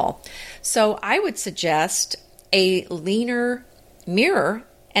half a wall. So I would suggest a leaner mirror.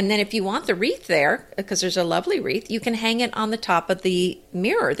 And then if you want the wreath there, because there's a lovely wreath, you can hang it on the top of the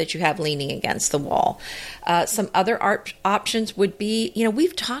mirror that you have leaning against the wall. Some other options would be,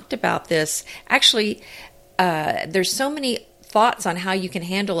 we've talked about this. Actually, there's so many thoughts on how you can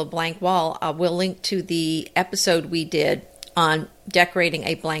handle a blank wall. We'll link to the episode we did on decorating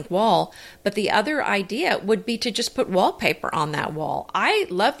a blank wall, but the other idea would be to just put wallpaper on that wall. I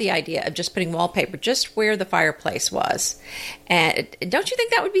love the idea of just putting wallpaper just where the fireplace was. And don't you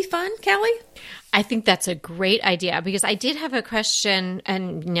think that would be fun, Kelly? I think that's a great idea because I did have a question,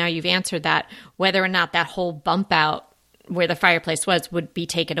 and now you've answered that, whether or not that whole bump out where the fireplace would be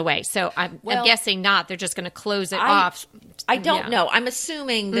taken away. So I'm guessing not. They're just going to close it off. I don't know. I'm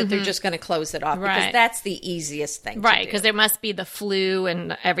assuming that they're just going to close it off because that's the easiest thing to do. Right, because there must be the flue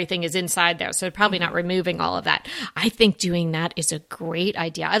and everything is inside there. So they're probably not removing all of that. I think doing that is a great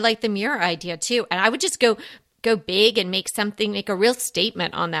idea. I like the mirror idea too. And I would just go big and make a real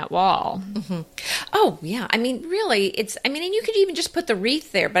statement on that wall. Mm-hmm. Oh, yeah. I mean, really, and you could even just put the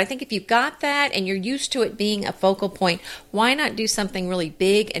wreath there. But I think if you've got that and you're used to it being a focal point, why not do something really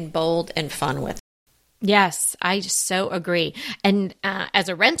big and bold and fun with it? Yes, I so agree. And as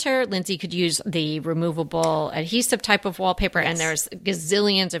a renter, Lindsay could use the removable adhesive type of wallpaper, and there's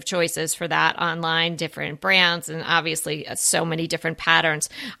gazillions of choices for that online, different brands, and obviously so many different patterns.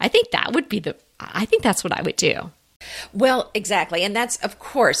 I think that's what I would do. Well, exactly. And that's, of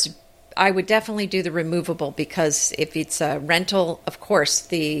course, I would definitely do the removable because if it's a rental, of course,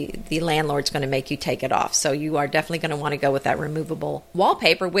 the landlord's going to make you take it off. So you are definitely going to want to go with that removable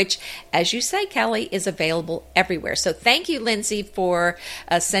wallpaper, which, as you say, Kelly, is available everywhere. So thank you, Lindsay, for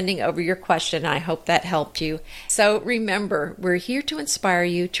sending over your question. I hope that helped you. So remember, we're here to inspire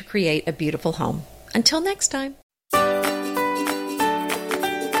you to create a beautiful home. Until next time.